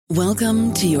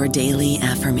Welcome to your daily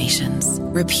affirmations.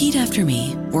 Repeat after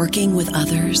me. Working with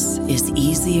others is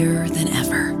easier than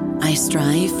ever. I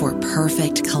strive for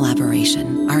perfect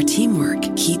collaboration. Our teamwork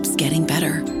keeps getting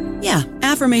better. Yeah,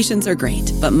 affirmations are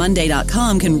great, but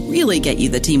Monday.com can really get you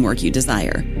the teamwork you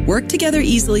desire. Work together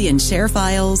easily and share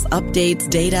files, updates,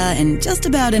 data, and just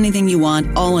about anything you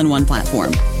want all in one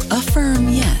platform. Affirm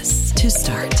yes to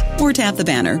start, or tap the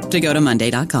banner to go to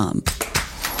Monday.com.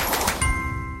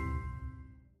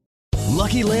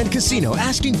 Lucky Land Casino,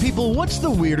 asking people, what's the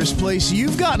weirdest place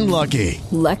you've gotten lucky?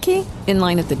 Lucky? In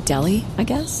line at the deli, I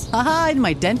guess? Aha, in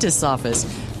my dentist's office.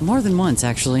 More than once,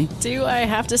 actually. Do I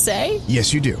have to say?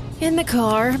 Yes, you do. In the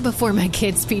car before my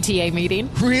kids' PTA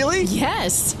meeting. Really?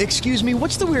 Yes. Excuse me,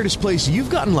 what's the weirdest place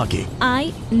you've gotten lucky?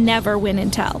 I never win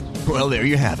and tell. Well, there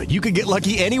you have it. You can get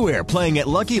lucky anywhere, playing at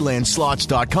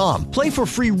LuckyLandSlots.com. Play for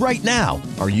free right now.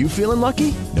 Are you feeling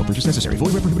lucky? No purchase necessary.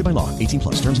 Void where prohibited by law. 18+.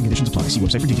 Terms and conditions apply. See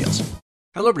website for details.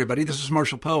 Hello, everybody. This is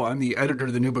Marshall Poe. I'm the editor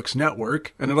of the New Books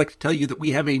Network, and I'd like to tell you that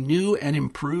we have a new and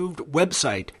improved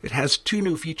website. It has 2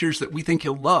 new features that we think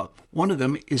you'll love. One of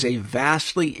them is a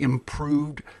vastly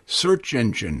improved search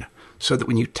engine, so that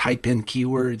when you type in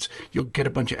keywords, you'll get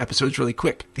a bunch of episodes really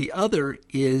quick. The other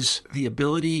is the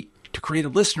ability to create a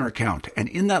listener account. And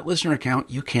in that listener account,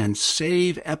 you can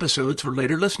save episodes for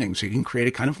later listening. So you can create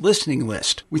a kind of listening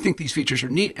list. We think these features are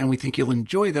neat, and we think you'll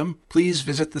enjoy them. Please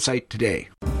visit the site today.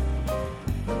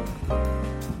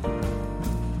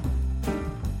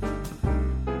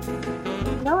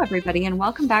 Hello, everybody, and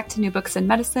welcome back to New Books in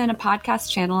Medicine, a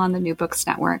podcast channel on the New Books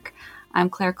Network. I'm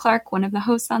Claire Clark, one of the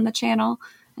hosts on the channel,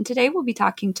 and today we'll be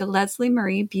talking to Leslie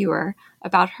Marie Buer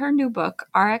about her new book,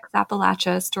 RX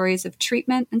Appalachia, Stories of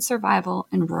Treatment and Survival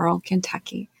in Rural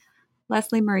Kentucky.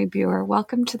 Leslie Marie Buer,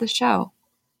 welcome to the show.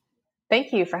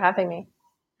 Thank you for having me.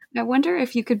 I wonder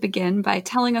if you could begin by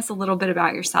telling us a little bit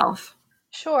about yourself.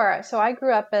 Sure. So I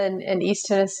grew up in East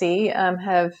Tennessee,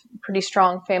 have pretty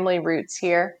strong family roots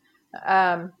here.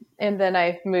 And then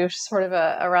I moved sort of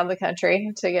around the country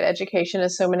to get education,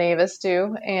 as so many of us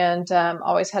do, and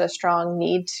always had a strong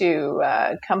need to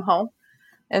come home.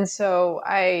 And so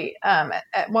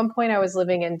at one point I was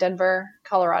living in Denver,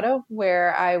 Colorado,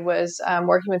 where I was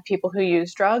working with people who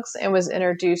use drugs and was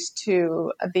introduced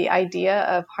to the idea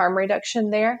of harm reduction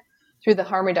there through the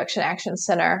Harm Reduction Action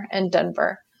Center in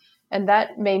Denver. And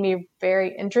that made me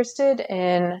very interested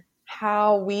in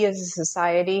how we as a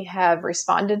society have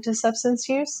responded to substance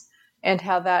use and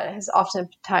how that has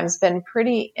oftentimes been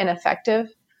pretty ineffective.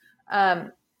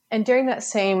 And during that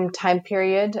same time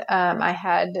period, I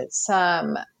had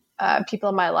some people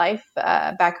in my life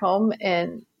back home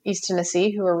in East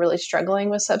Tennessee who were really struggling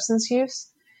with substance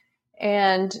use.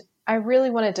 And I really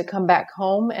wanted to come back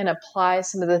home and apply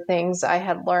some of the things I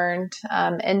had learned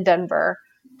in Denver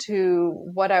to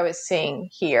what I was seeing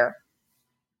here.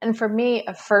 And for me,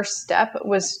 a first step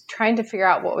was trying to figure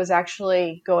out what was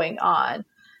actually going on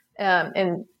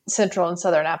in Central and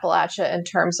Southern Appalachia in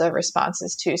terms of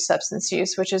responses to substance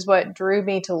use, which is what drew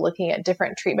me to looking at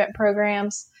different treatment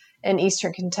programs in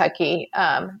Eastern Kentucky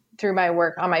through my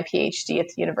work on my PhD at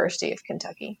the University of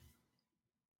Kentucky.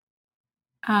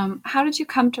 How did you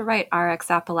come to write RX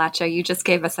Appalachia? You just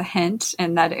gave us a hint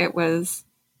in that it was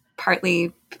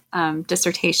partly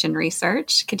dissertation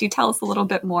research. Could you tell us a little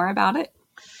bit more about it?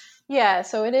 Yeah,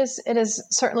 so it is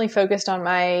certainly focused on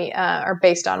or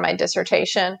based on my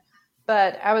dissertation.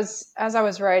 But as I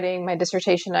was writing my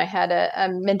dissertation, I had a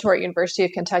mentor at University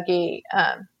of Kentucky,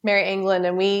 Mary England,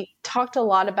 and we talked a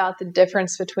lot about the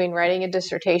difference between writing a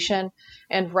dissertation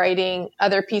and writing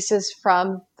other pieces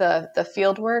from the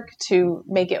field work to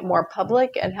make it more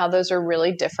public, and how those are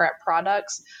really different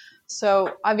products. So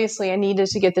obviously I needed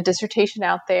to get the dissertation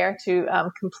out there to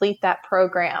complete that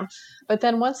program. But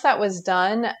then once that was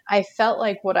done, I felt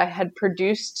like what I had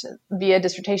produced via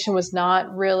dissertation was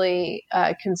not really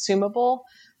consumable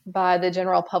by the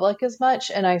general public as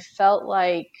much. And I felt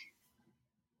like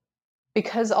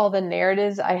because all the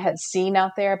narratives I had seen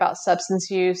out there about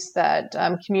substance use that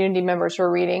community members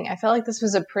were reading, I felt like this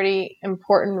was a pretty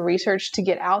important research to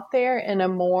get out there in a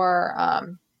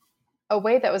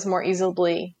way that was more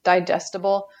easily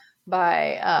digestible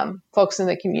by folks in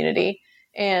the community.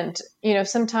 And,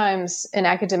 sometimes in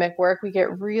academic work, we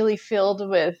get really filled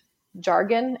with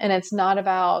jargon, and it's not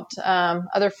about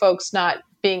other folks not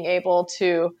being able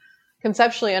to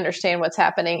conceptually understand what's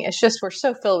happening. It's just we're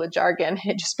so filled with jargon,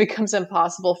 it just becomes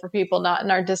impossible for people not in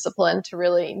our discipline to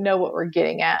really know what we're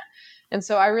getting at. And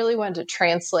so I really wanted to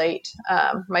translate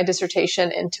my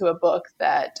dissertation into a book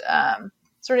that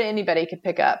sort of anybody could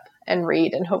pick up and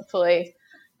read. And hopefully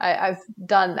I've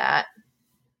done that.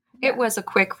 It was a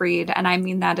quick read, and I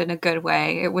mean that in a good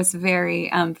way. It was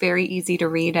very, very easy to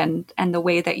read, and the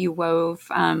way that you wove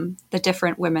the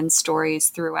different women's stories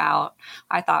throughout,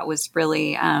 I thought was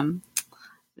really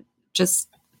just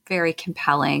very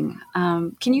compelling.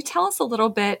 Can you tell us a little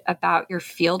bit about your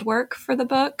field work for the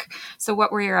book? So,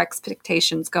 what were your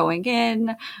expectations going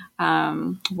in?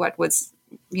 What was,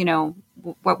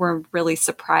 what were really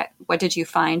what did you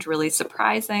find really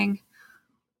surprising?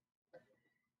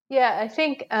 Yeah, I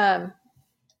think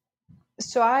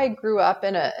so. I grew up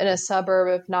in a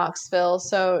suburb of Knoxville,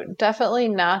 so definitely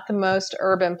not the most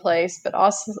urban place, but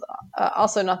also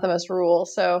not the most rural.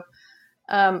 So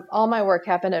all my work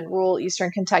happened in rural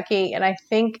Eastern Kentucky, and I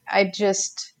think I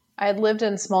had lived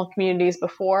in small communities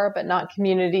before, but not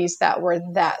communities that were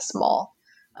that small,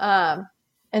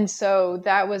 and so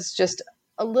that was just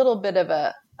a little bit of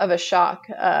a shock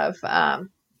of.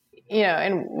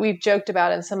 And we've joked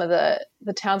about in some of the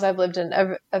towns I've lived in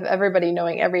of everybody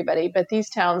knowing everybody, but these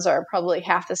towns are probably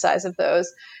half the size of those.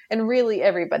 And really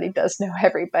everybody does know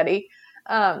everybody.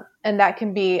 And that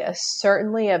can be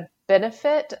certainly a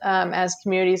benefit as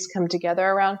communities come together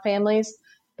around families,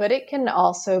 but it can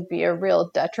also be a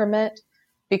real detriment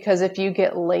because if you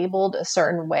get labeled a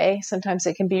certain way, sometimes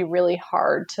it can be really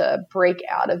hard to break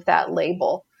out of that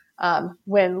label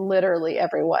when literally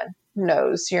everyone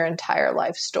knows your entire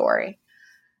life story.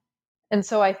 And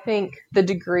so I think the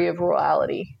degree of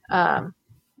rurality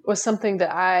was something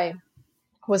that I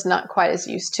was not quite as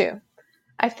used to.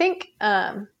 I think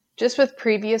just with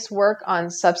previous work on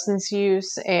substance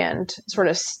use and sort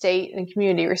of state and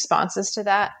community responses to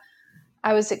that,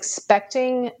 I was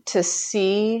expecting to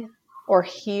see or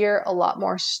hear a lot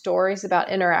more stories about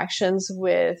interactions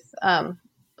with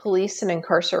police and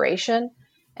incarceration.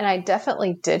 And I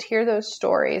definitely did hear those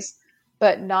stories,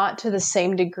 but not to the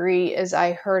same degree as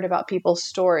I heard about people's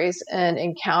stories and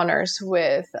encounters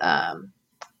with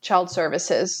child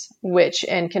services, which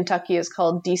in Kentucky is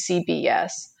called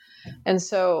DCBS. And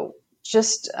so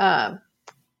just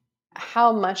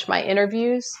how much my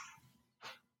interviews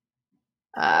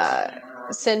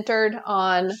centered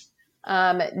on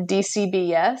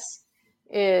DCBS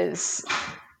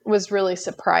was really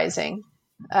surprising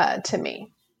to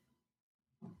me.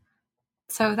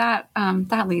 So that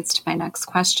leads to my next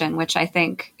question, which I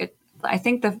think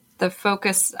the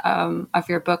focus of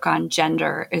your book on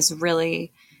gender is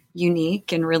really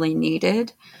unique and really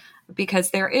needed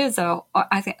because there is a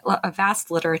vast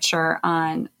literature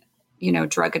on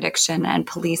drug addiction and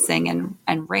policing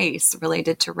and race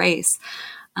related to race.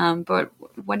 But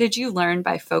what did you learn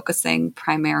by focusing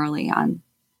primarily on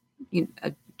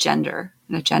a gender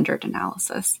and a gendered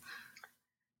analysis?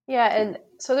 Yeah, and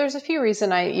so there's a few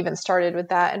reasons I even started with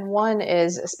that. And one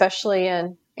is, especially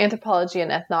in anthropology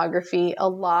and ethnography, a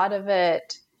lot of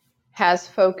it has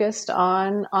focused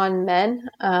on men.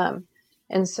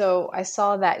 And so I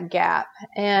saw that gap.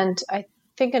 And I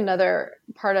think another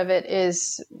part of it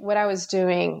is what I was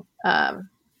doing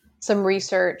some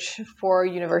research for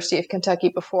University of Kentucky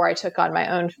before I took on my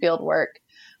own field work.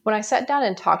 When I sat down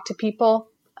and talked to people,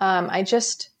 I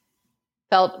just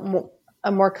felt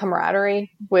more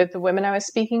camaraderie with the women I was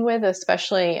speaking with,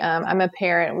 especially I'm a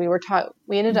parent.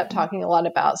 We ended up talking a lot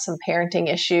about some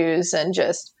parenting issues and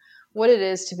just what it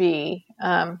is to be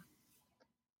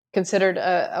considered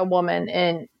a woman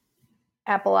in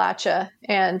Appalachia.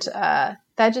 And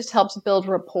that just helps build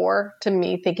rapport to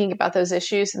me thinking about those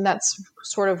issues. And that's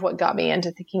sort of what got me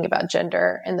into thinking about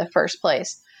gender in the first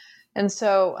place. And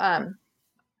so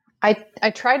I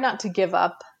tried not to give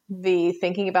up the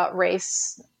thinking about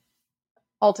race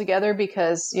altogether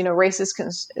because, race is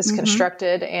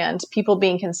constructed and people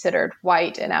being considered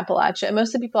white in Appalachia, and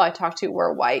most of the people I talked to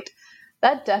were white.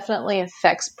 That definitely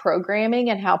affects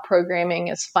programming and how programming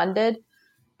is funded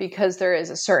because there is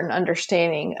a certain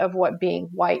understanding of what being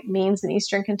white means in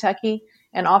Eastern Kentucky.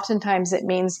 And oftentimes it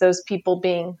means those people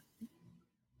being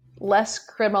less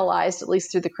criminalized, at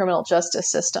least through the criminal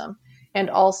justice system, and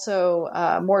also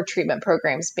more treatment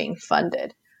programs being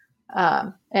funded.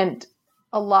 And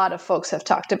a lot of folks have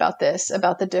talked about this,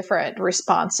 about the different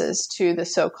responses to the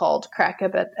so-called crack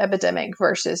epidemic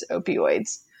versus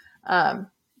opioids.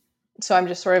 So I'm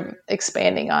just sort of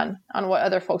expanding on what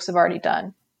other folks have already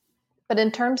done. But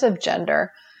in terms of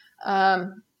gender,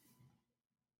 I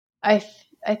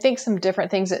think some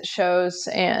different things it shows,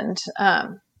 and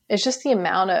it's just the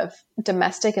amount of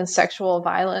domestic and sexual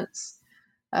violence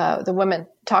the women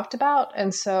talked about.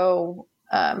 And so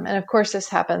and of course, this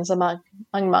happens among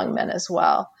men as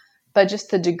well, but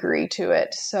just the degree to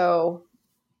it. So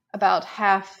about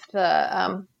half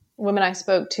the women I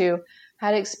spoke to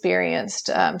had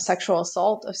experienced sexual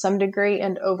assault of some degree,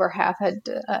 and over half had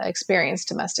experienced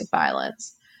domestic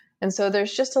violence. And so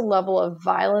there's just a level of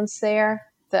violence there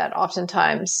that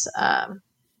oftentimes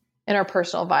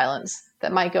interpersonal violence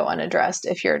that might go unaddressed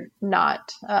if you're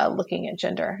not looking at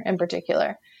gender in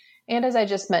particular. And as I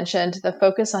just mentioned, the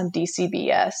focus on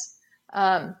DCBS.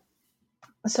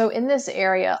 So in this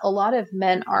area, a lot of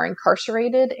men are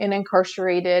incarcerated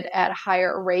at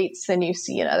higher rates than you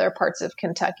see in other parts of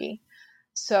Kentucky.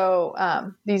 So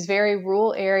these very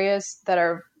rural areas that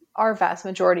are vast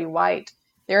majority white,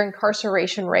 their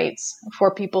incarceration rates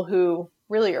for people who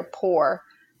really are poor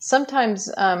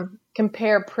sometimes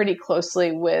compare pretty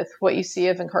closely with what you see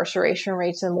of incarceration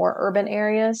rates in more urban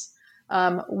areas,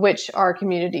 which are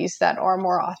communities that are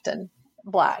more often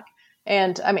Black.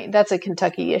 And I mean, that's a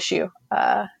Kentucky issue.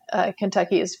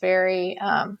 Kentucky is very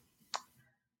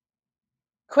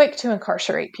quick to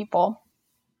incarcerate people.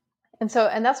 And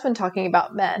that's when talking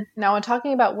about men. Now, when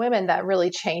talking about women, that really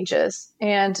changes.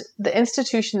 And the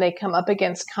institution they come up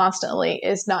against constantly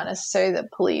is not necessarily the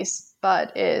police,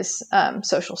 but is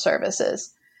social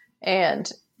services.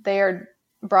 And they are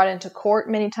brought into court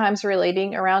many times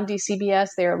relating around DCBS.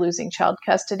 They are losing child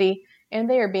custody, and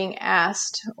they are being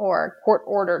asked or court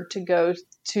ordered to go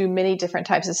to many different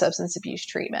types of substance abuse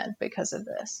treatment because of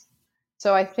this.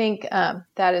 So I think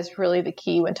that is really the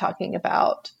key when talking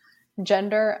about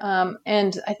gender.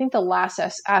 And I think the last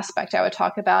aspect I would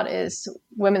talk about is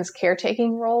women's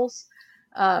caretaking roles.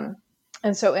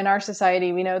 And so in our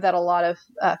society, we know that a lot of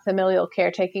familial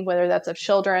caretaking, whether that's of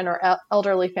children or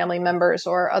elderly family members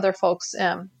or other folks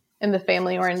in the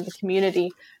family or in the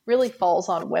community, really falls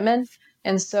on women.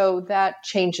 And so that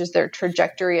changes their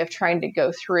trajectory of trying to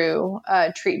go through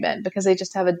treatment because they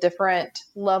just have a different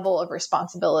level of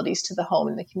responsibilities to the home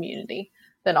and the community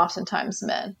than oftentimes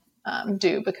men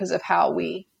do because of how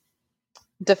we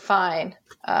define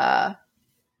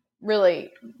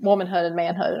really womanhood and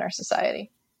manhood in our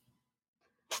society.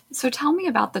 So tell me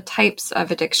about the types of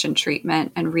addiction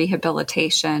treatment and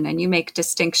rehabilitation, and you make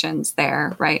distinctions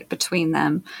there, right, between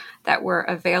them that were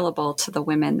available to the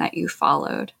women that you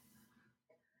followed.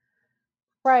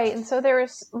 Right. And so there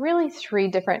was really 3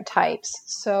 different types.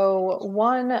 So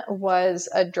one was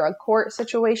a drug court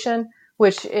situation,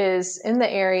 which is in the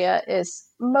area is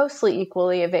mostly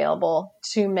equally available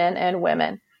to men and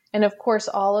women. And of course,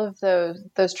 all of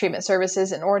those treatment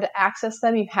services, in order to access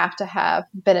them, you have to have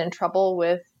been in trouble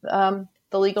with the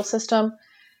legal system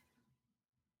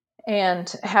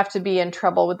and have to be in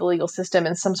trouble with the legal system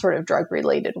in some sort of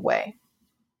drug-related way.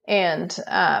 And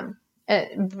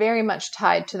very much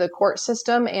tied to the court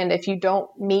system. And if you don't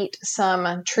meet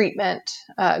some treatment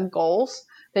goals,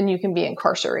 then you can be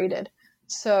incarcerated.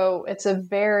 So it's a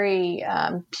very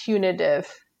punitive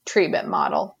treatment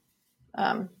model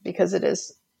because it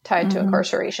is tied to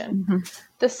incarceration. Mm-hmm.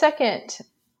 The second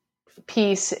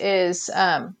piece is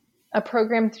a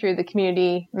program through the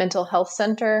Community Mental Health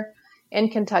Center in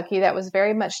Kentucky that was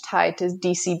very much tied to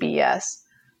DCBS.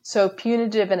 So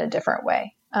punitive in a different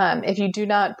way. If you do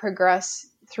not progress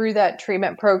through that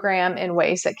treatment program in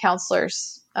ways that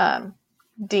counselors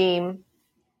deem,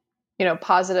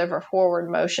 positive or forward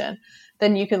motion,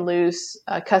 then you can lose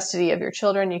custody of your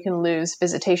children. You can lose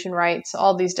visitation rights.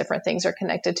 All these different things are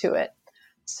connected to it.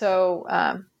 So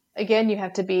again, you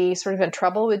have to be sort of in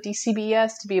trouble with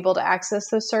DCBS to be able to access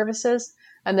those services.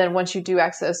 And then once you do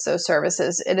access those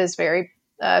services, it is very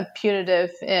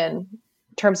punitive in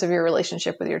terms of your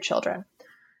relationship with your children.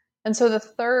 And so the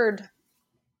third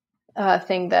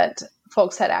thing that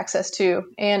folks had access to,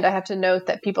 and I have to note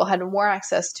that people had more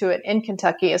access to it in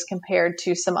Kentucky as compared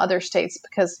to some other states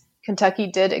because Kentucky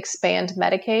did expand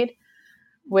Medicaid,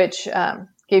 which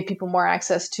gave people more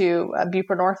access to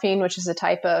buprenorphine, which is a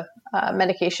type of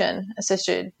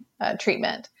medication-assisted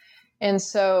treatment. And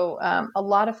so a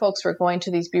lot of folks were going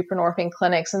to these buprenorphine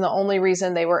clinics, and the only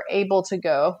reason they were able to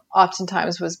go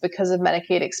oftentimes was because of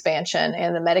Medicaid expansion,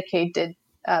 and the Medicaid did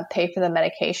pay for the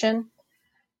medication.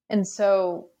 And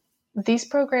so these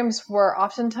programs were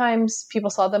oftentimes,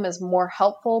 people saw them as more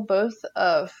helpful,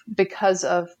 because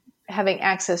of having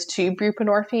access to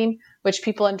buprenorphine, which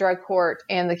people in drug court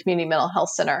and the Community Mental Health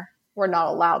Center were not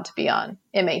allowed to be on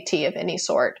MAT of any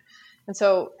sort. And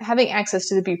so having access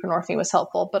to the buprenorphine was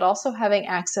helpful, but also having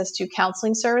access to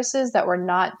counseling services that were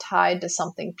not tied to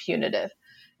something punitive.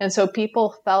 And so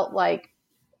people felt like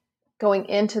going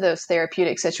into those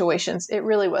therapeutic situations, it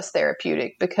really was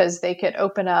therapeutic because they could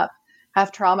open up,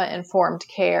 have trauma-informed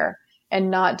care, and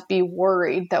not be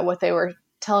worried that what they were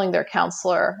telling their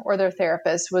counselor or their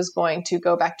therapist was going to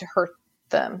go back to hurt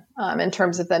them in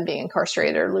terms of them being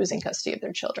incarcerated or losing custody of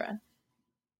their children.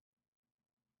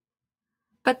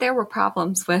 But there were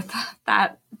problems with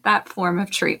that form of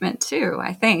treatment too,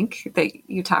 I think, that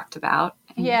you talked about.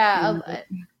 Yeah,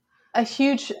 a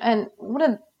huge, and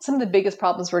some of the biggest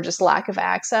problems were just lack of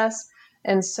access.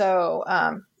 And so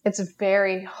it's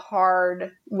very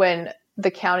hard when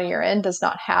the county you're in does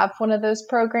not have one of those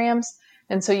programs.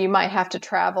 And so you might have to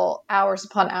travel hours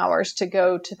upon hours to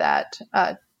go to that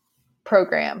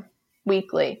program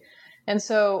weekly. And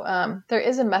so there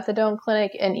is a methadone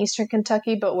clinic in Eastern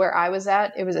Kentucky, but where I was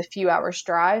at, it was a few hours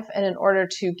drive. And in order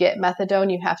to get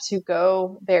methadone, you have to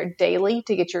go there daily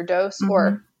to get your dose,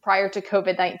 or prior to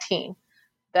COVID-19,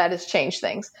 that has changed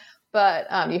things. But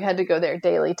you had to go there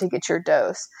daily to get your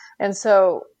dose. And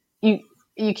so you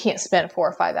can't spend 4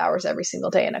 or 5 hours every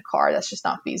single day in a car. That's just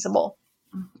not feasible.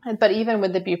 But even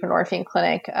with the buprenorphine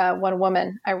clinic, one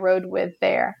woman I rode with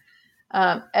there,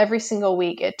 every single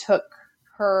week it took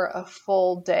her a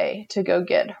full day to go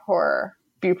get her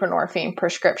buprenorphine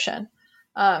prescription.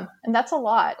 And that's a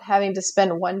lot, having to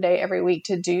spend one day every week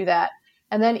to do that.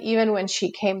 And then even when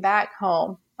she came back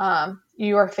home,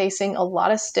 you are facing a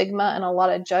lot of stigma and a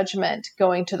lot of judgment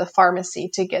going to the pharmacy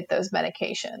to get those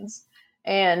medications.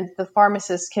 And the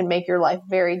pharmacist can make your life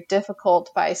very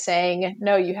difficult by saying,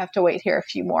 no, you have to wait here a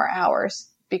few more hours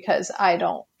because I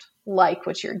don't like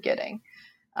what you're getting.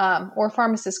 Or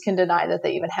pharmacists can deny that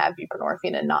they even have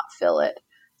buprenorphine and not fill it.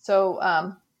 So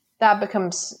that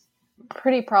becomes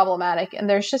pretty problematic. And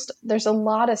there's a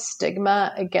lot of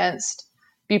stigma against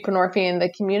buprenorphine in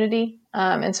the community.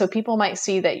 And so people might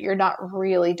see that you're not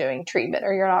really doing treatment,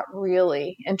 or you're not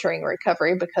really entering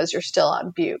recovery because you're still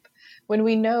on bupe. When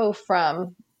we know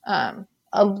from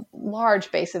a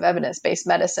large base of evidence-based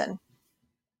medicine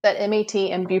that MAT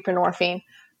and buprenorphine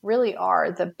really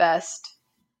are the best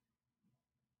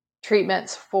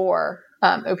treatments for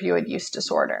opioid use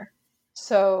disorder.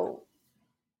 So,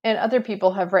 and other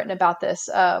people have written about this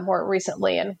more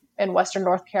recently in Western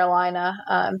North Carolina.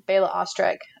 Bela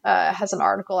Ostrek has an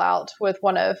article out with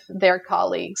one of their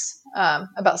colleagues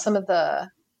about some of the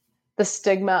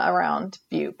stigma around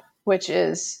bupe, which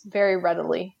is very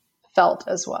readily felt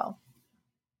as well.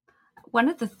 One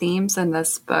of the themes in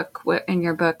this book, in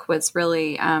your book, was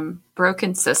really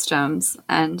broken systems,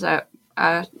 and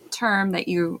a term that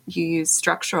you use,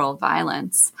 structural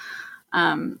violence.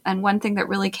 And one thing that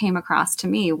really came across to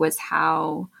me was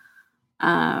how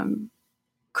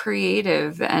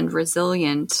creative and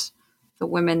resilient the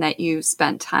women that you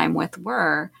spent time with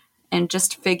were, and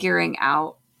just figuring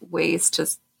out ways to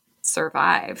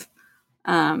survive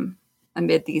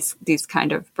amid these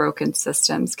kind of broken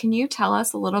systems. Can you tell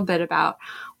us a little bit about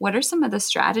what are some of the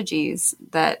strategies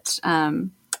that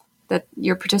that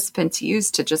your participants use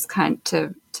to just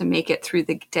to make it through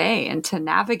the day and to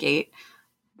navigate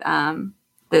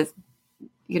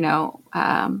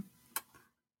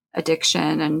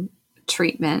addiction and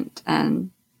treatment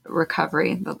and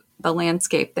recovery, the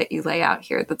landscape that you lay out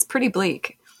here that's pretty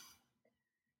bleak?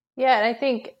 Yeah, and I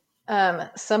think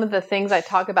some of the things I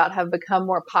talk about have become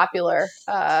more popular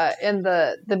in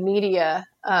the media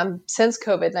since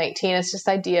COVID-19. It's just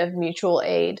the idea of mutual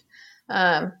aid.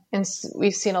 And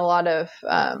we've seen a lot of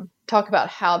talk about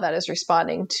how that is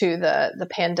responding to the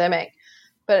pandemic.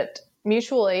 But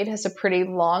mutual aid has a pretty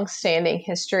long-standing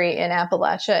history in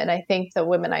Appalachia, and I think the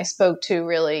women I spoke to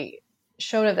really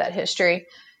showed of that history.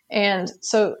 And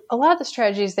so a lot of the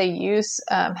strategies they use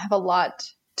have a lot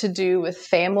to do with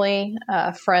family,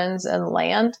 friends, and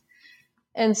land.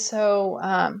 And so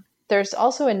there's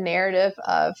also a narrative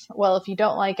of, well, if you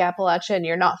don't like Appalachia and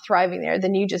you're not thriving there,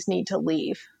 then you just need to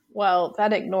leave. Well,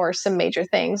 that ignores some major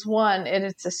things. One,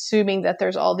 it's assuming that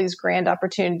there's all these grand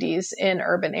opportunities in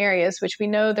urban areas, which we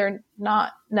know they're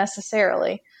not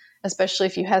necessarily, especially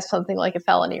if you have something like a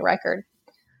felony record.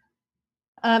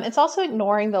 It's also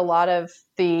ignoring a lot of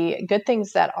the good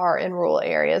things that are in rural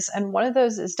areas. And one of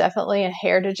those is definitely a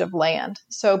heritage of land.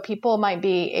 So people might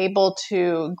be able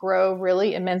to grow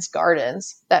really immense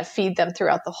gardens that feed them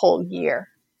throughout the whole year.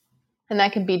 And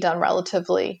that can be done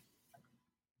relatively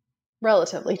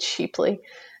cheaply.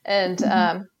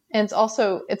 And it's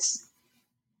also,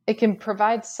 it can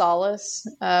provide solace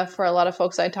for a lot of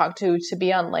folks I talk to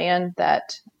be on land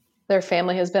that their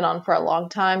family has been on for a long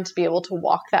time, to be able to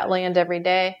walk that land every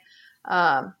day.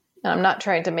 And I'm not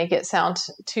trying to make it sound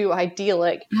too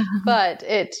idyllic, but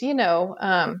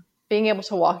being able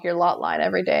to walk your lot line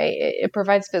every day, it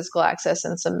provides physical access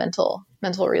and some mental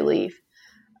relief.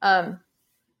 And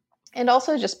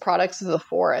also just products of the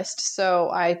forest. So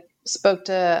I spoke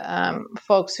to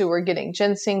folks who were getting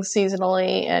ginseng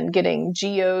seasonally and getting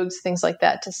geodes, things like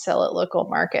that, to sell at local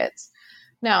markets.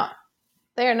 Now,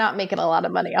 they are not making a lot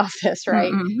of money off this,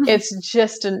 right? Mm-mm.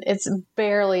 It's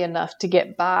barely enough to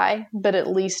get by, but at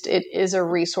least it is a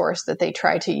resource that they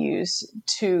try to use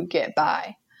to get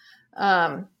by.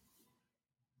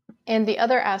 And the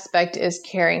other aspect is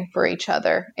caring for each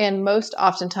other. And most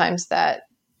oftentimes that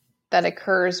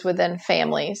occurs within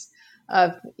families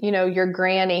of, your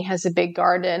granny has a big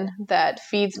garden that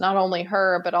feeds not only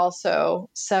her, but also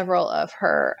several of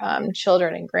her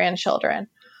children and grandchildren.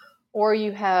 Or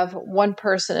you have one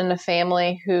person in a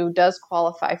family who does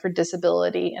qualify for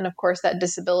disability. And of course, that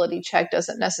disability check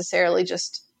doesn't necessarily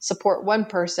just support one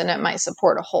person. It might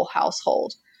support a whole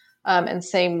household. And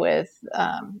same with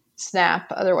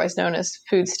SNAP, otherwise known as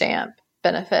food stamp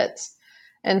benefits.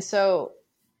 And so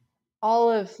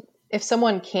if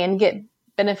someone can get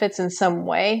benefits in some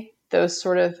way, those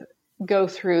sort of go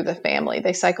through the family.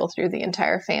 They cycle through the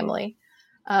entire family.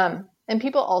 And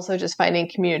people also just finding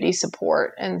community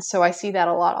support. And so I see that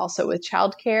a lot also with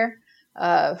childcare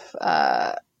of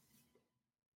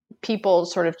people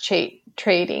sort of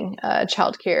trading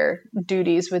childcare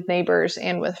duties with neighbors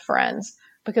and with friends,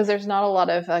 because there's not a lot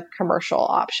of commercial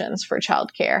options for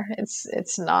childcare.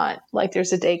 It's not like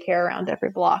there's a daycare around every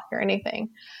block or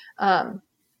anything.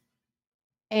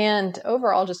 And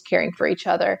overall, just caring for each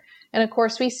other. And of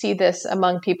course, we see this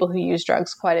among people who use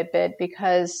drugs quite a bit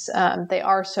because they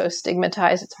are so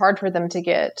stigmatized. It's hard for them to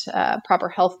get proper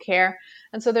health care.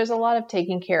 And so there's a lot of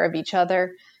taking care of each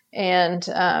other. And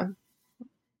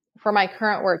for my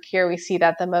current work here, we see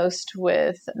that the most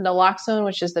with naloxone,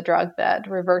 which is the drug that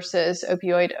reverses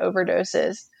opioid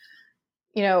overdoses.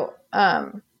 In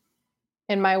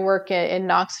my work in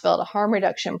Knoxville, the harm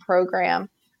reduction program,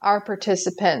 our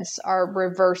participants are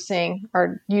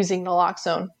using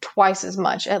naloxone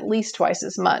at least twice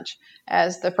as much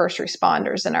as the first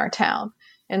responders in our town.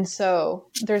 And so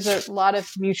there's a lot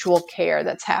of mutual care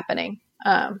that's happening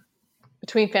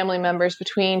between family members,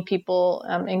 between people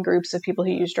in groups of people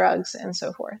who use drugs and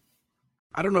so forth.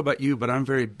 I don't know about you, but I'm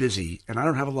very busy and I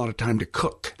don't have a lot of time to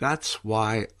cook. That's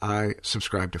why I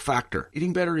subscribe to Factor.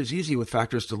 Eating better is easy with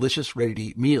Factor's delicious,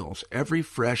 ready-to-eat meals. Every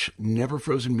fresh, never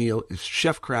frozen meal is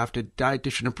chef-crafted,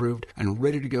 dietitian approved, and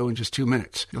ready to go in just 2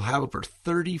 minutes. You'll have over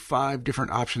 35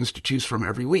 different options to choose from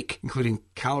every week, including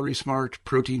Calorie Smart,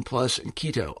 Protein Plus, and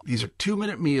Keto. These are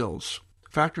 2-minute meals.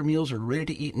 Factor meals are ready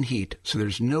to eat and heat, so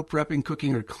there's no prepping,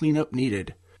 cooking, or cleanup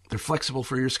needed. They're flexible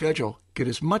for your schedule. Get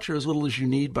as much or as little as you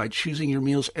need by choosing your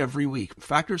meals every week.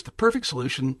 Factor is the perfect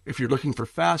solution if you're looking for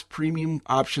fast, premium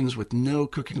options with no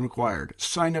cooking required.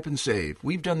 Sign up and save.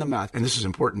 We've done the math, and this is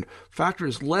important. Factor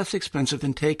is less expensive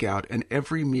than takeout, and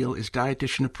every meal is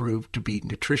dietitian approved to be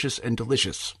nutritious and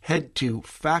delicious. Head to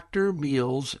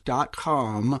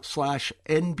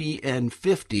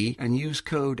factormeals.com/NBN50 and use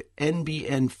code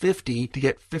NBN50 to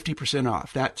get 50%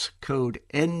 off. That's code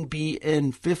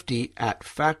NBN50 at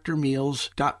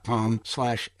factormeals.com/NBN50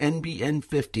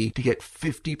 to get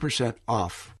 50%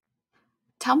 off.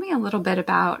 Tell me a little bit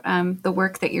about the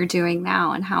work that you're doing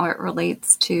now and how it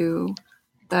relates to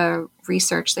the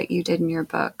research that you did in your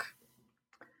book.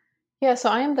 Yeah, so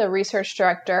I am the research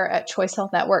director at Choice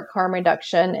Health Network Harm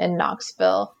Reduction in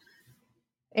Knoxville.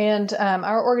 And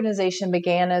our organization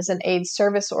began as an AIDS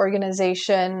service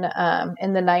organization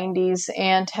in the 90s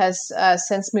and has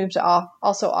since moved to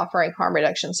also offering harm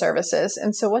reduction services.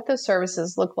 And so what those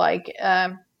services look like,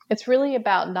 it's really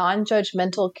about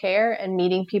non-judgmental care and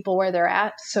meeting people where they're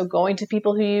at. So going to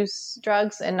people who use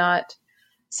drugs and not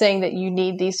saying that you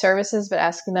need these services, but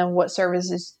asking them, what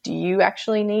services do you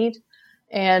actually need?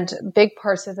 And big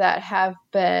parts of that have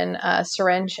been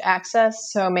syringe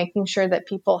access. So making sure that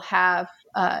people have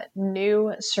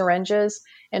new syringes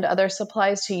and other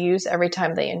supplies to use every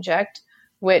time they inject,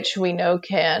 which we know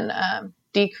can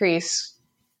decrease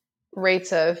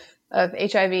rates of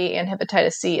HIV and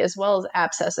hepatitis C, as well as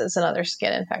abscesses and other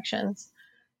skin infections.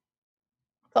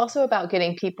 It's also about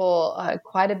getting people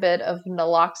quite a bit of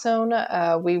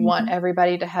naloxone. We want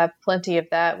everybody to have plenty of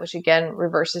that, which again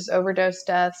reverses overdose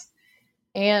deaths,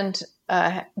 and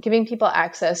giving people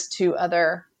access to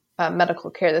other medical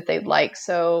care that they'd like.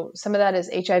 So some of that is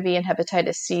HIV and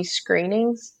hepatitis C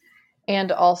screenings,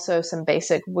 and also some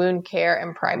basic wound care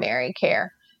and primary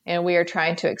care. And we are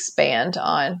trying to expand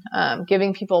on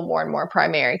giving people more and more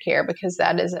primary care, because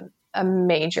that is a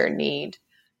major need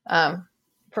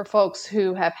for folks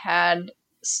who have had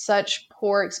such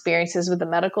poor experiences with the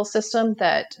medical system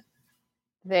that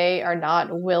they are not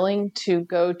willing to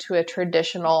go to a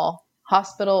traditional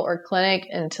hospital or clinic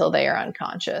until they are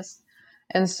unconscious.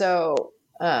 And so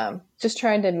just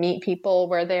trying to meet people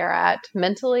where they are at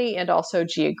mentally and also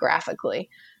geographically,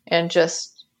 and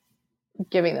just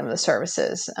giving them the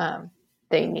services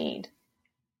they need.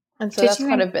 And so that's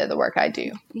quite a bit of the work I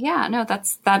do. Yeah, no,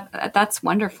 that's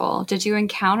wonderful. Did you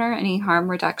encounter any harm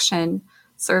reduction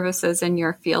services in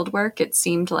your field work? It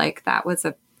seemed like that was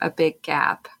a big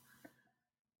gap.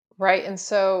 Right. And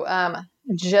so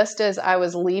just as I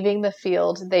was leaving the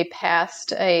field, they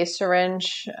passed a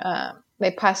syringe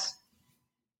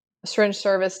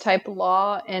service type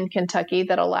law in Kentucky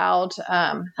that allowed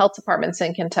health departments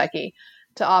in Kentucky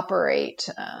to operate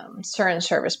syringe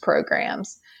service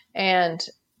programs. And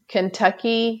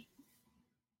Kentucky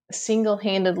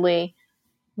single-handedly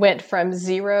went from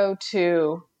 0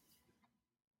 to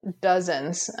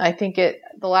dozens. I think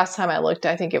the last time I looked,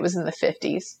 I think it was in the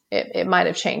 50s. It might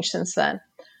have changed since then,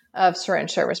 of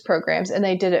syringe service programs. And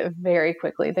they did it very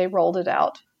quickly. They rolled it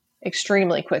out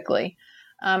extremely quickly.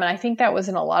 And I think that was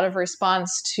in a lot of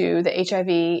response to the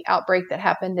HIV outbreak that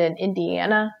happened in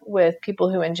Indiana with people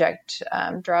who inject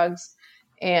drugs,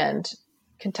 and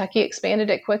Kentucky expanded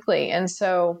it quickly. And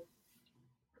so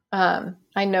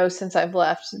I know since I've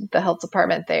left, the health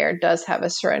department there does have a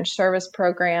syringe service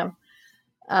program.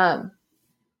 And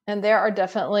there are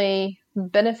definitely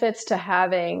benefits to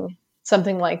having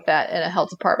something like that in a health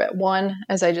department. One,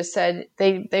 as I just said,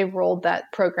 they rolled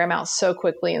that program out so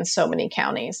quickly in so many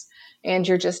counties, and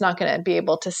you're just not going to be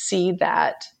able to see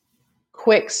that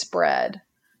quick spread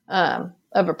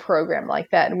of a program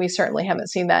like that. And we certainly haven't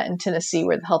seen that in Tennessee,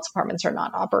 where the health departments are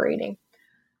not operating.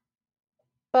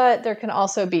 But there can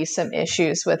also be some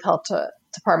issues with health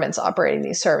departments operating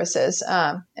these services.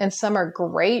 And some are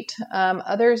great.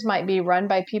 Others might be run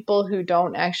by people who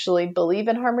don't actually believe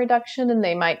in harm reduction, and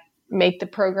they might make the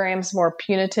programs more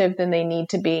punitive than they need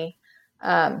to be,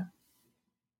 and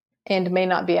may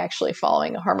not be actually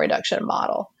following a harm reduction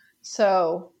model.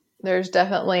 So there's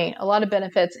definitely a lot of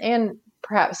benefits and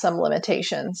perhaps some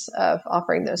limitations of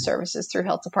offering those services through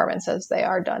health departments as they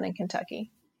are done in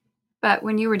Kentucky. But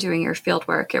when you were doing your field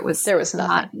work, there was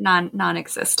nothing.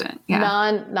 Non-existent.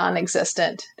 Yeah.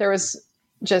 Non-existent. There was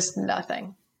just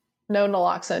nothing. No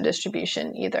naloxone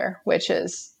distribution either, which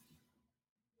is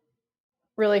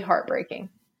really heartbreaking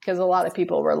because a lot of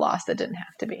people were lost that didn't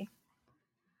have to be.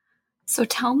 So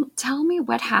tell me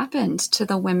what happened to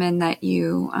the women that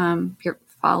you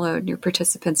followed, your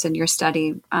participants in your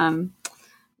study.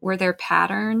 Were there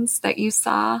patterns that you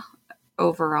saw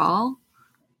overall?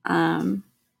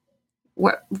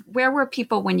 Where were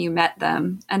people when you met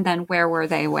them, and then where were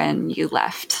they when you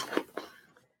left?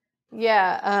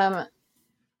 Yeah.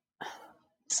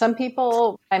 Some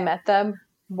people, I met them,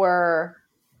 were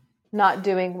not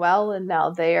doing well, and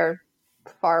now they are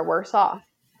far worse off.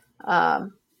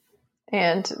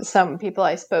 And some people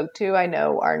I spoke to, I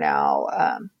know, are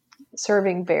now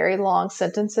serving very long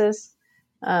sentences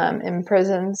in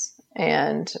prisons.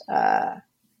 And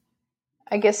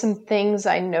I guess some things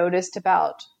I noticed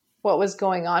about what was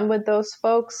going on with those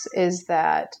folks is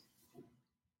that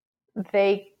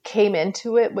they came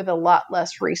into it with a lot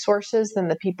less resources than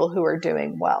the people who are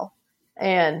doing well.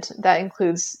 And that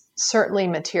includes certainly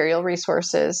material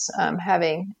resources,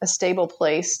 having a stable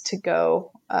place to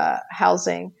go,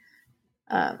 housing,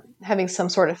 having some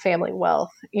sort of family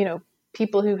wealth. You know,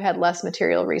 people who had less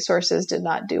material resources did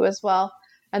not do as well.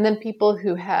 And then people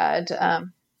who had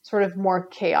sort of more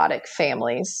chaotic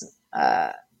families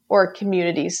or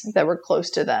communities that were close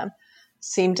to them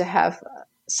seemed to have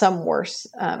some worse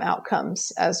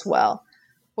outcomes as well.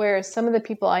 Whereas some of the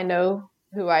people I know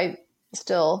who I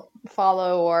still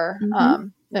follow or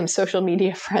am social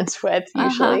media friends with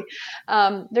usually,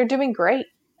 they're doing great.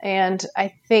 And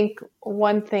I think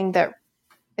one thing that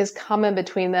is common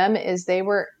between them is they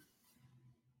were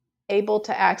able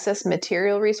to access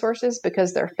material resources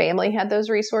because their family had those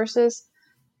resources.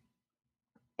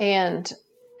 And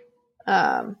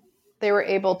they were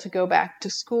able to go back to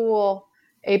school,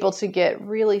 able to get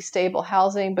really stable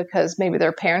housing because maybe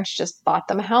their parents just bought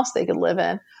them a house they could live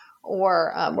in,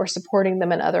 or were supporting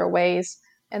them in other ways.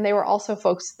 And they were also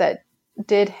folks that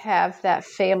did have that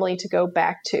family to go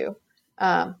back to,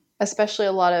 especially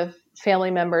a lot of family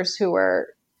members who were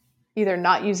either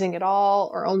not using at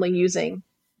all or only using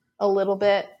a little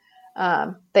bit.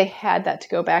 They had that to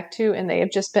go back to, and they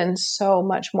have just been so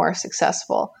much more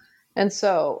successful. And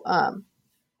so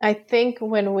I think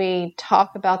when we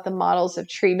talk about the models of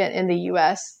treatment in the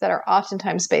U.S. that are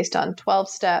oftentimes based on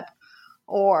 12-step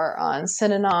or on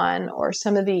Synanon or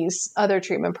some of these other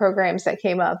treatment programs that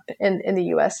came up in the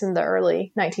U.S. in the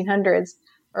early 1900s,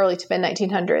 early to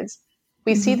mid-1900s,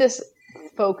 we see this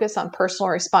focus on personal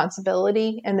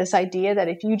responsibility and this idea that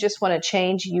if you just want to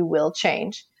change, you will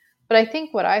change. But I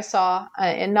think what I saw,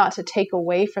 and not to take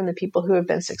away from the people who have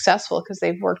been successful because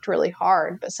they've worked really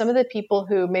hard, but some of the people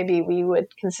who maybe we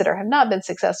would consider have not been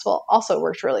successful also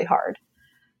worked really hard.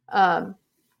 And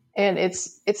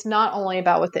it's not only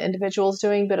about what the individual is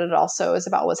doing, but it also is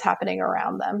about what's happening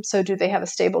around them. So do they have a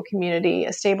stable community,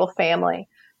 a stable family?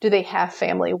 Do they have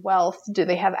family wealth? Do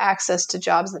they have access to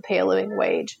jobs that pay a living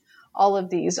wage? All of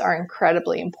these are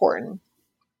incredibly important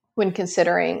when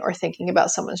considering or thinking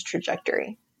about someone's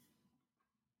trajectory.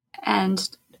 And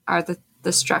are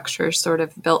the structures sort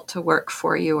of built to work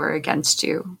for you or against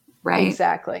you, right?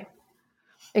 Exactly.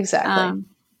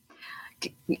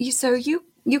 So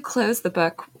you close the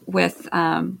book with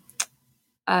an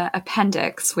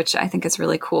appendix, which I think is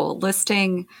really cool,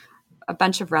 listing a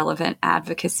bunch of relevant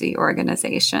advocacy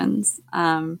organizations.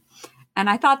 And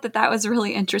I thought that was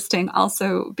really interesting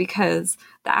also because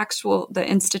the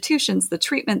institutions, the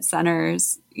treatment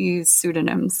centers use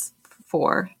pseudonyms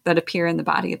that appear in the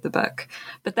body of the book.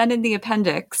 But then in the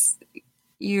appendix,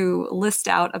 you list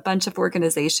out a bunch of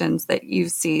organizations that you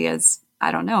see as,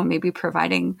 I don't know, maybe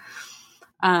providing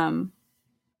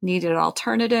needed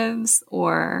alternatives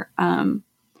or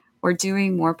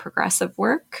doing more progressive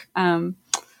work. Can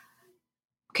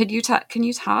you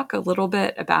talk a little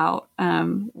bit about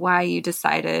why you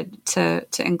decided to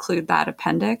include that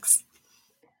appendix?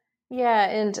 Yeah,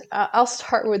 and I'll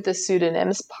start with the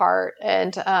pseudonyms part.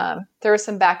 And there was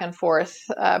some back and forth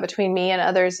between me and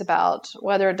others about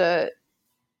whether to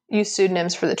use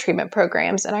pseudonyms for the treatment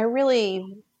programs. And I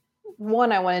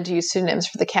wanted to use pseudonyms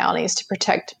for the counties to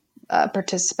protect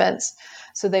participants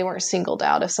so they weren't singled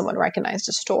out if someone recognized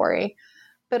a story,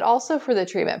 but also for the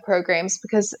treatment programs,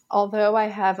 because although I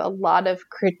have a lot of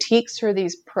critiques for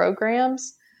these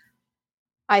programs,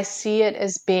 I see it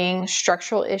as being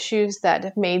structural issues that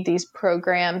have made these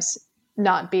programs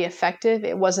not be effective.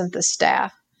 It wasn't the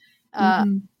staff.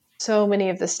 So many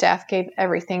of the staff gave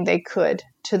everything they could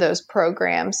to those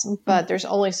programs, but there's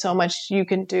only so much you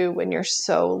can do when you're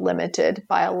so limited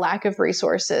by a lack of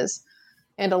resources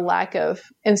and a lack of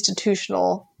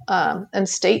institutional and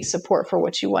state support for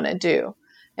what you want to do.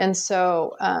 And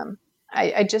so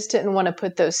I just didn't want to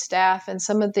put those staff and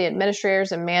some of the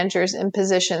administrators and managers in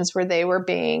positions where they were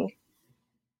being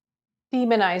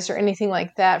demonized or anything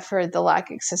like that for the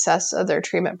lack of success of their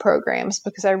treatment programs,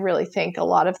 because I really think a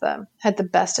lot of them had the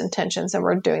best intentions and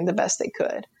were doing the best they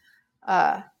could.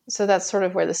 So that's sort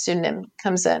of where the pseudonym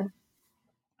comes in.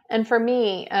 And for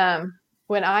me,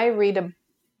 when I read a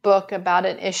book about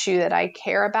an issue that I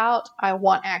care about, I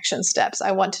want action steps.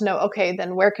 I want to know, okay,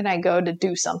 then where can I go to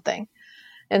do something?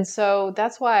 And so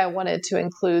that's why I wanted to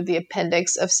include the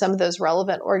appendix of some of those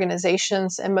relevant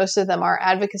organizations, and most of them are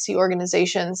advocacy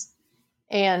organizations.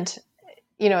 And,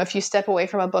 if you step away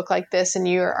from a book like this and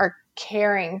you are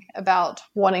caring about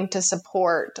wanting to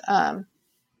support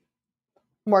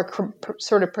more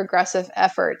sort of progressive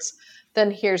efforts, then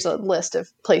here's a list of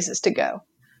places to go.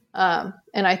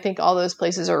 And I think all those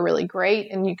places are really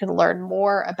great, and you can learn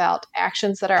more about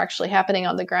actions that are actually happening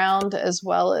on the ground, as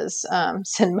well as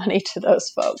send money to those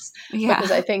folks,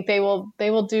 because I think they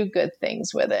will do good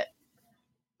things with it.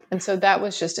 And so that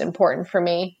was just important for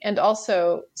me. And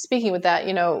also, speaking with that,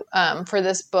 for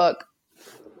this book,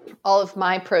 all of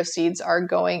my proceeds are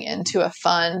going into a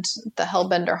fund, the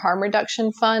Hellbender Harm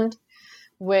Reduction Fund,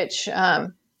 which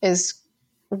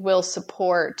will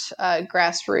support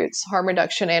grassroots harm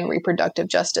reduction and reproductive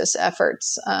justice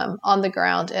efforts on the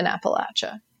ground in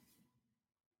Appalachia.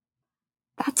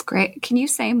 That's great. Can you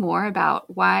say more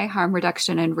about why harm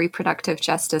reduction and reproductive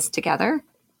justice together?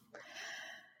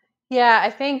 Yeah, I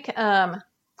think harm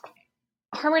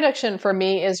reduction for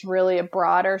me is really a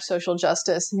broader social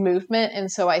justice movement.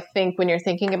 And so I think when you're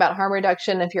thinking about harm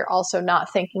reduction, if you're also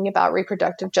not thinking about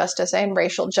reproductive justice and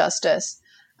racial justice,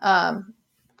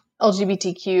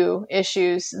 LGBTQ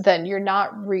issues, then you're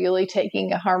not really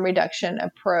taking a harm reduction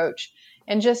approach.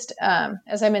 And just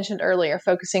as I mentioned earlier,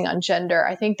 focusing on gender,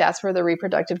 I think that's where the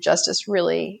reproductive justice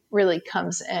really, really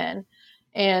comes in.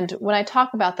 And when I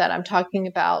talk about that, I'm talking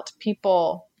about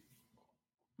people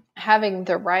having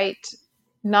the right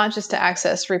not just to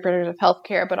access reproductive health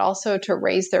care, but also to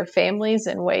raise their families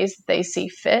in ways that they see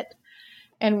fit.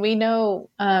 And we know,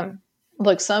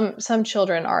 look, some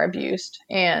children are abused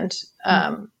and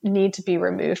need to be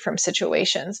removed from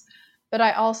situations. But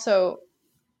I also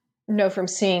know from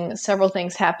seeing several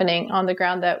things happening on the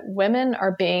ground that women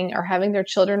are having their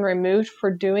children removed for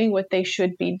doing what they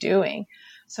should be doing.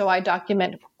 So I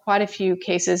document quite a few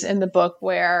cases in the book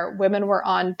where women were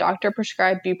on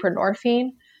doctor-prescribed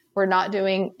buprenorphine, were not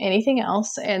doing anything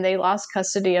else, and they lost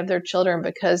custody of their children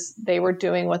because they were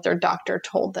doing what their doctor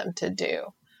told them to do.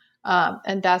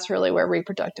 And that's really where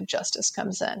reproductive justice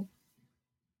comes in.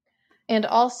 And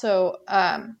also,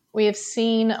 we have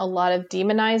seen a lot of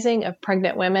demonizing of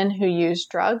pregnant women who use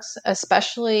drugs,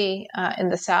 especially in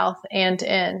the South and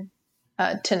in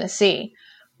Tennessee,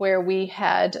 where we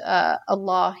had a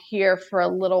law here for a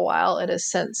little while. It has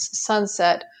since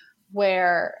sunset,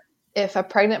 where if a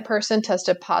pregnant person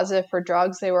tested positive for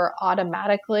drugs, they were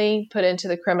automatically put into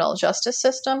the criminal justice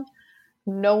system.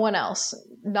 No one else,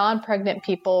 non-pregnant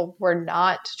people, were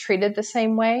not treated the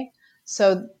same way.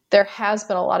 So there has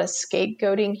been a lot of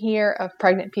scapegoating here of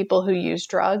pregnant people who use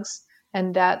drugs.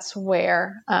 And that's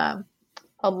where a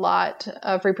lot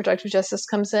of reproductive justice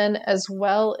comes in, as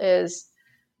well as,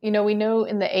 we know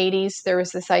in the 80s, there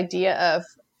was this idea of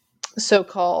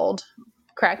so-called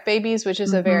crack babies, which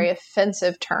is a very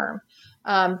offensive term.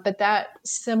 But that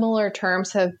similar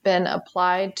terms have been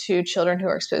applied to children who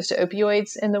are exposed to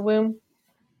opioids in the womb.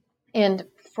 And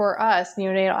for us,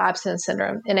 neonatal abstinence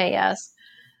syndrome, NAS,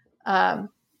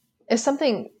 is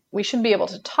something we should be able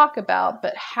to talk about,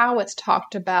 but how it's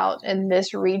talked about in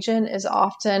this region is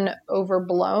often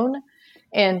overblown.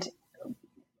 And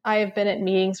I have been at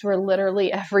meetings where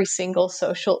literally every single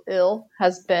social ill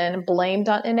has been blamed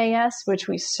on NAS, which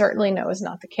we certainly know is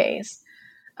not the case.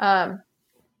 And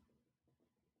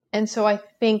so I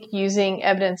think using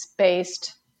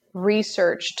evidence-based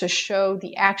research to show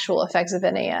the actual effects of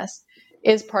NAS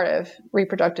is part of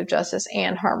reproductive justice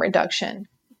and harm reduction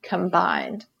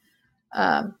combined.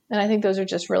 And I think those are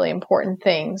just really important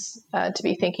things to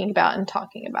be thinking about and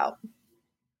talking about.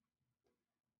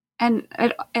 And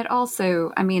it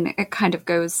also, it kind of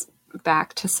goes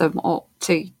back to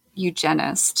to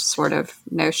eugenist sort of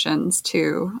notions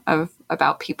too,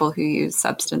 about people who use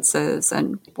substances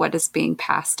and what is being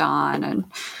passed on,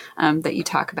 and that you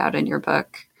talk about in your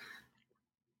book.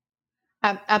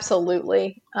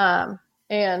 Absolutely.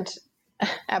 And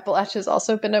Appalachia has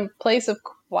also been a place of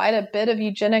quite a bit of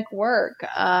eugenic work,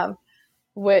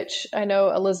 which I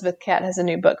know Elizabeth Catt has a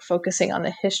new book focusing on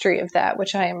the history of that,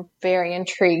 which I am very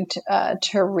intrigued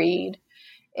to read.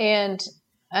 And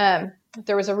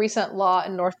there was a recent law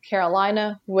in North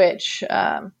Carolina, which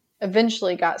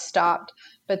eventually got stopped,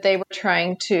 but they were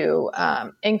trying to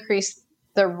increase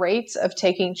the rates of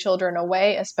taking children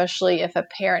away, especially if a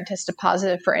parent tested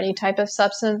positive for any type of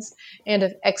substance, and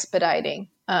of expediting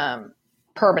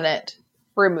permanent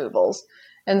removals.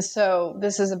 And so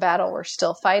this is a battle we're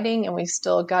still fighting, and we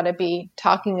still got to be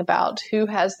talking about who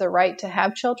has the right to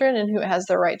have children and who has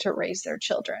the right to raise their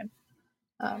children.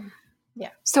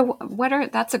 So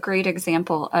that's a great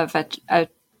example of a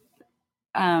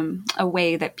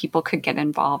way that people could get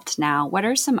involved now. What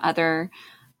are some other,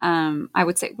 I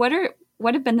would say,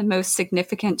 what have been the most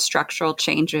significant structural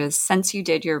changes since you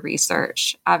did your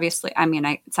research? Obviously,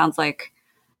 it sounds like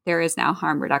there is now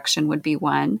harm reduction would be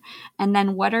one. And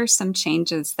then what are some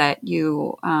changes that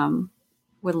you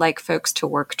would like folks to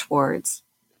work towards?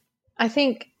 I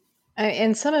think,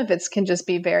 and some of it can just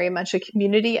be very much a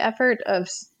community effort of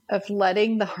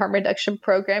letting the harm reduction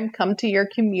program come to your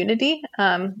community.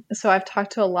 So I've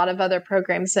talked to a lot of other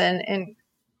programs in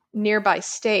nearby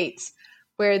states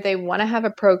where they want to have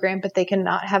a program, but they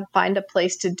cannot find a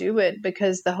place to do it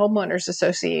because the homeowners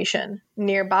association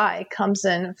nearby comes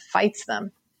in and fights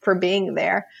them for being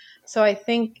there. So I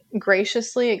think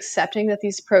graciously accepting that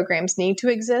these programs need to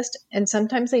exist, and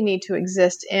sometimes they need to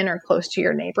exist in or close to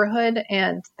your neighborhood,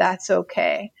 and that's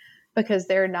okay because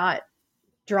they're not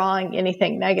drawing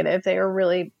anything negative. They are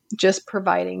really just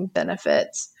providing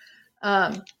benefits.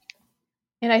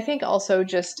 And I think also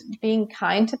just being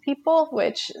kind to people,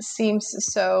 which seems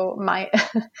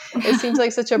it seems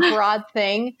like such a broad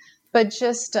thing, but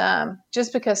just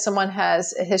because someone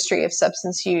has a history of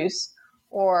substance use,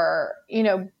 or,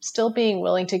 still being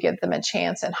willing to give them a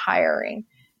chance and hiring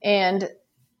and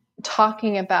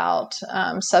talking about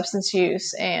substance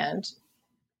use and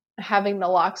having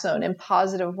naloxone in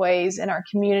positive ways in our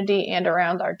community and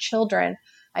around our children,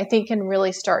 I think can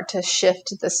really start to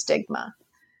shift the stigma.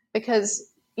 Because,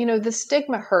 the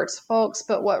stigma hurts folks,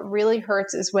 but what really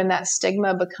hurts is when that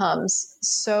stigma becomes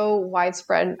so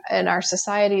widespread in our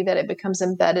society that it becomes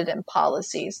embedded in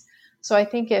policies. So I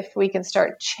think if we can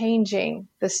start changing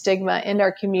the stigma in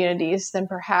our communities, then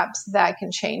perhaps that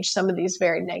can change some of these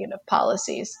very negative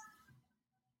policies.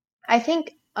 I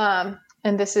think, and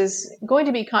this is going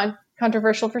to be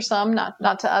controversial for some,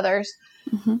 not to others,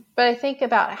 but I think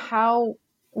about how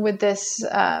would this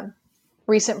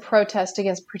recent protest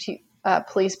against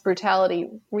police brutality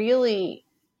really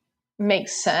make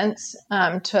sense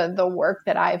to the work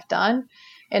that I've done.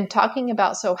 And talking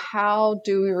about, so how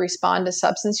do we respond to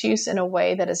substance use in a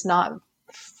way that is not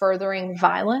furthering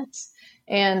violence?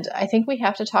 And I think we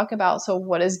have to talk about, so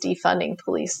what does defunding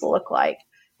police look like?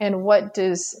 And what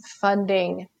does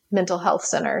funding mental health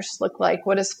centers look like?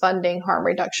 What does funding harm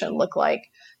reduction look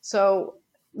like? So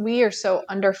we are so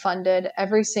underfunded.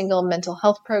 Every single mental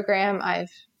health program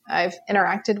I've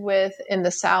interacted with in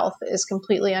the South is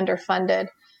completely underfunded.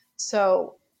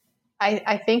 So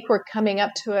I think we're coming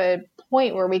up to a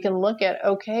point where we can look at,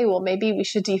 okay, well, maybe we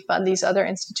should defund these other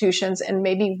institutions, and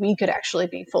maybe we could actually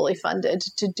be fully funded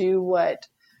to do what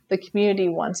the community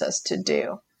wants us to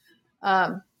do.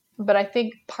 But I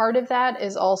think part of that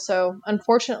is also,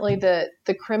 unfortunately, the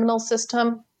criminal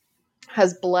system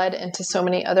has bled into so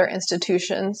many other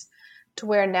institutions to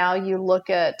where now you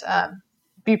look at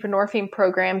buprenorphine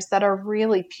programs that are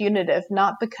really punitive,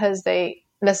 not because they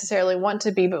necessarily want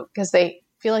to be, but because they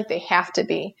feel like they have to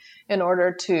be in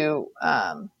order to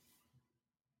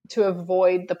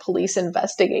avoid the police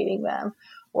investigating them.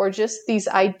 Or just these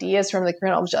ideas from the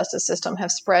criminal justice system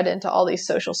have spread into all these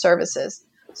social services.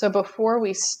 So before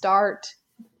we start,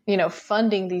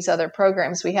 funding these other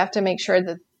programs, we have to make sure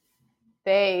that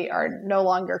they are no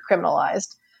longer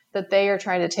criminalized, that they are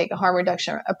trying to take a harm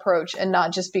reduction approach and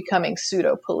not just becoming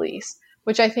pseudo police,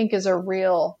 which I think is a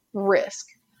real risk,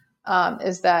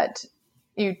 is that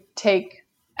you take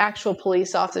actual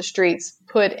police off the streets,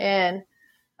 put in,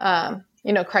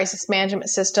 crisis management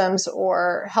systems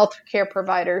or healthcare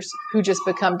providers who just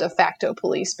become de facto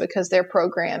police because their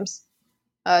programs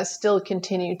still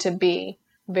continue to be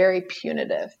very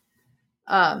punitive.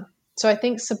 So I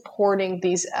think supporting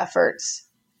these efforts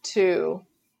to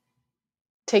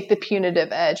take the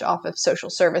punitive edge off of social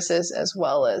services, as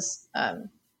well as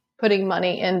putting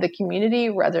money in the community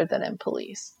rather than in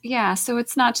police. Yeah. So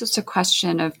it's not just a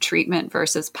question of treatment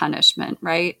versus punishment,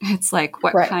 right? It's like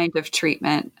what kind of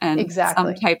treatment, and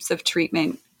some types of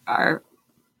treatment are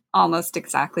almost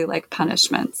exactly like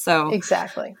punishment. So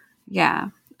exactly. Yeah.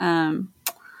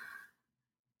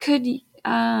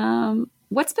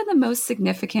 What's been the most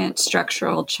significant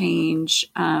structural change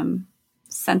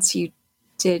since you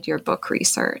did your book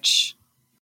research?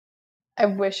 I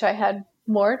wish I had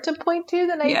more to point to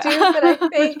than I do, but I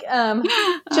think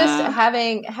just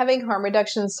having harm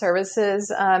reduction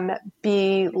services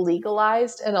be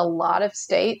legalized in a lot of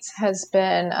states has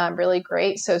been really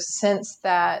great. So since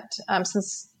I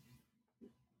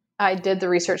did the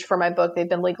research for my book, they've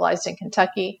been legalized in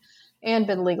Kentucky and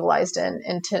been legalized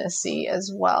in Tennessee as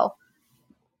well.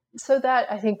 So that,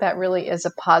 I think that really is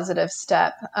a positive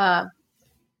step.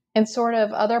 And sort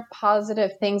of other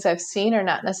positive things I've seen are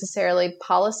not necessarily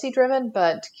policy driven,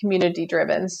 but community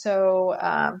driven. So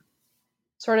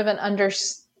sort of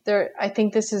I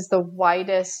think this is the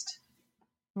widest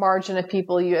margin of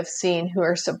people you have seen who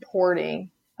are supporting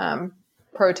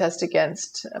protest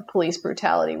against police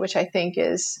brutality, which I think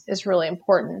is really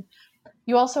important.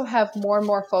 You also have more and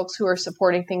more folks who are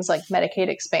supporting things like Medicaid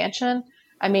expansion.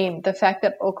 I mean, the fact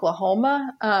that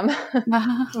Oklahoma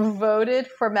voted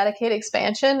for Medicaid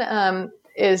expansion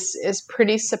is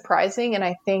pretty surprising, and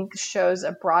I think shows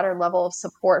a broader level of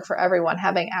support for everyone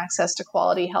having access to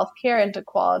quality health care and to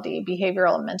quality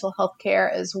behavioral and mental health care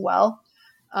as well.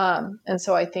 And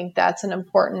so I think that's an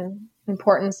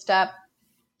important step.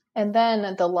 And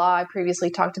then the law I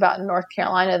previously talked about in North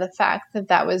Carolina, the fact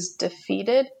that was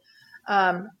defeated,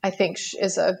 I think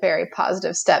is a very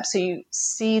positive step. So you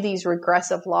see these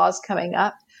regressive laws coming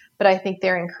up, but I think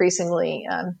they're increasingly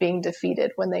being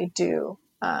defeated when they do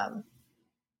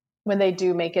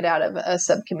make it out of a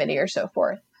subcommittee or so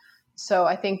forth. So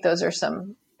I think those are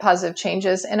some positive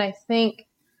changes. And I think,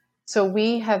 so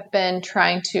we have been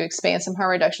trying to expand some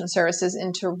harm reduction services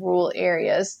into rural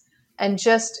areas. And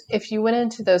just if you went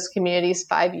into those communities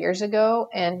 5 years ago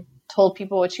and told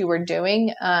people what you were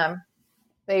doing,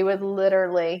 they would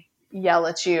literally yell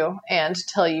at you and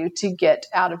tell you to get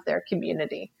out of their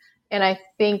community. And I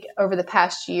think over the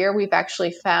past year, we've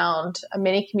actually found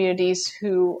many communities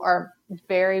who are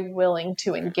very willing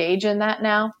to engage in that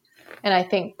now. And I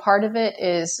think part of it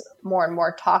is more and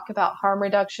more talk about harm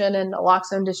reduction and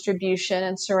naloxone distribution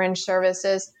and syringe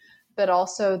services, but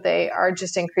also they are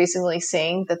just increasingly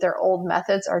seeing that their old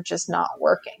methods are just not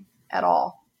working at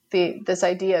all. This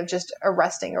idea of just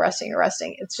arresting,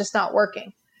 it's just not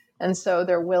working. And so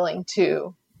they're willing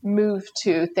to move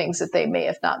to things that they may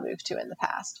have not moved to in the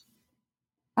past.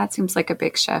 That seems like a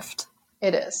big shift.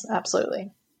 It is,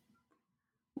 absolutely.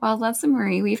 Well, Leslie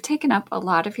Marie, we've taken up a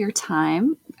lot of your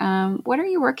time. What are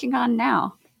you working on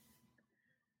now?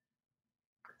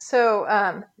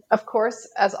 So, of course,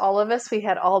 as all of us, we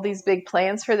had all these big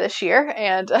plans for this year,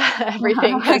 and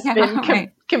everything has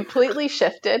been completely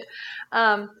shifted.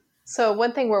 So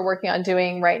one thing we're working on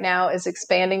doing right now is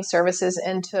expanding services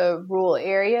into rural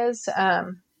areas,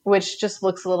 which just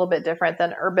looks a little bit different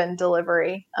than urban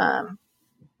delivery,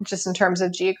 just in terms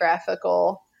of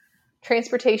geographical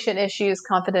transportation issues,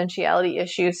 confidentiality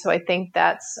issues. So I think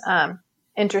that's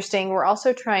interesting. We're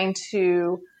also trying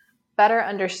to better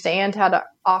understand how to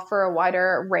offer a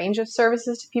wider range of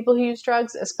services to people who use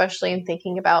drugs, especially in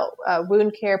thinking about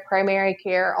wound care, primary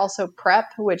care, also PrEP,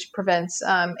 which prevents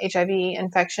HIV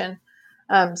infection,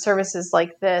 services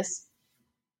like this.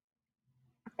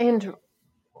 And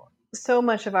so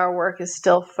much of our work is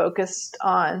still focused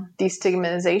on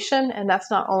destigmatization, and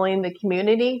that's not only in the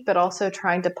community, but also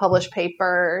trying to publish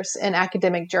papers in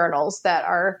academic journals that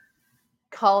are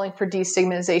calling for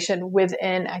destigmatization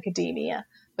within academia,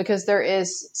 because there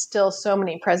is still so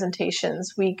many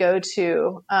presentations we go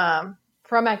to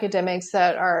from academics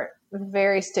that are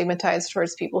very stigmatized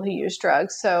towards people who use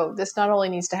drugs. So this not only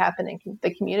needs to happen in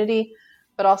the community,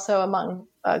 but also among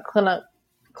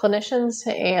clinicians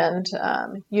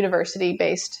and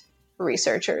university-based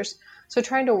researchers. So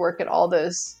trying to work at all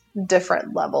those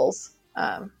different levels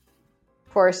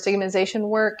for stigmatization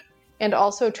work, and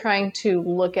also trying to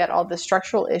look at all the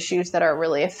structural issues that are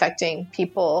really affecting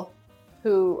people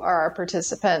who are our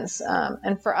participants.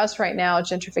 And for us right now,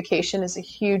 gentrification is a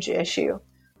huge issue.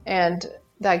 And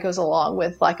that goes along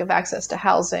with lack of access to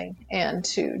housing and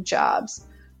to jobs.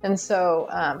 And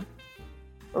so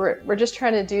we're just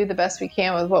trying to do the best we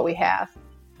can with what we have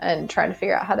and trying to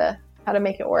figure out how to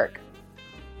make it work.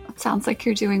 It sounds like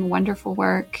you're doing wonderful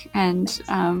work and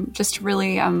just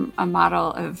really a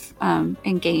model of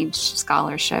engaged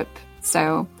scholarship.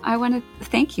 So I want to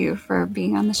thank you for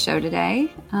being on the show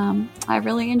today. I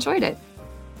really enjoyed it.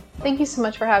 Thank you so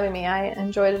much for having me. I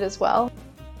enjoyed it as well.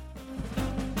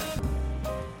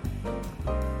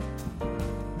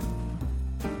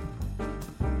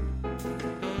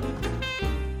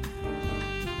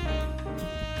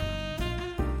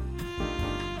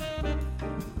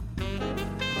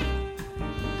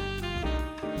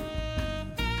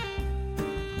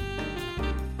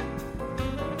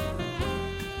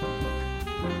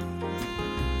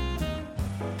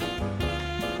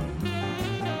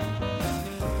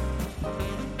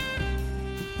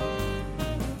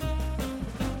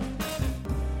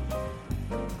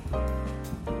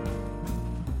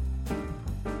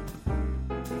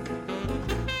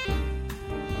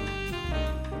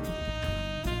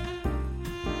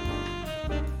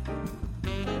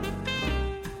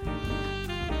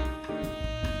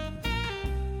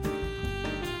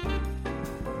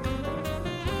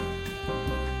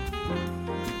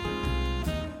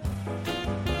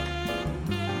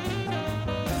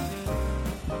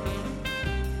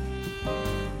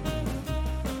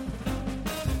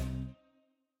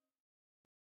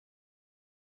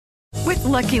 With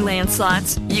Lucky Land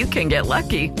Slots, you can get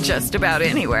lucky just about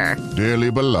anywhere. Dearly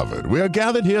beloved, we are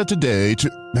gathered here today to...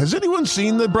 Has anyone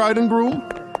seen the bride and groom?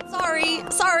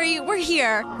 Sorry, we're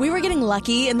here. We were getting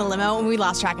lucky in the limo and we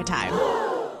lost track of time.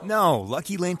 No,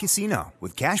 Lucky Land Casino,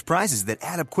 with cash prizes that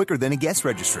add up quicker than a guest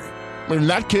registry. In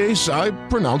that case, I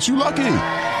pronounce you lucky.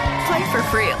 Play for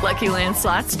free at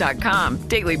LuckyLandSlots.com.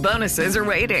 Daily bonuses are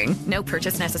waiting. No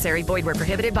purchase necessary. Void where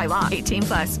prohibited by law.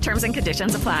 18+. Terms and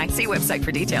conditions apply. See website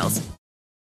for details.